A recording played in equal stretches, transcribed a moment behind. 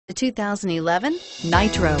The 2011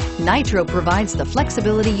 Nitro. Nitro provides the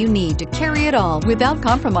flexibility you need to carry it all without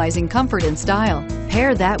compromising comfort and style.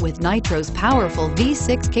 Pair that with Nitro's powerful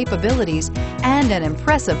V6 capabilities and an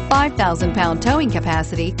impressive 5,000-pound towing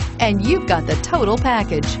capacity, and you've got the total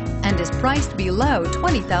package, and is priced below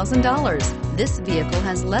 $20,000. This vehicle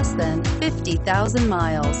has less than 50,000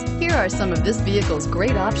 miles. Here are some of this vehicle's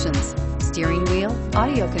great options: steering wheel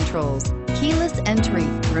audio controls, keyless entry,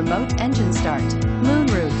 remote engine start,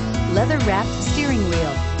 moonroof, leather-wrapped steering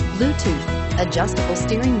wheel, Bluetooth, adjustable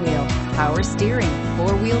steering wheel, power steering,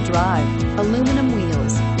 four-wheel drive, aluminum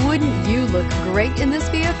wheels. Wouldn't you look great in this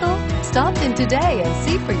vehicle? Stop in today and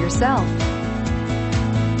see for yourself.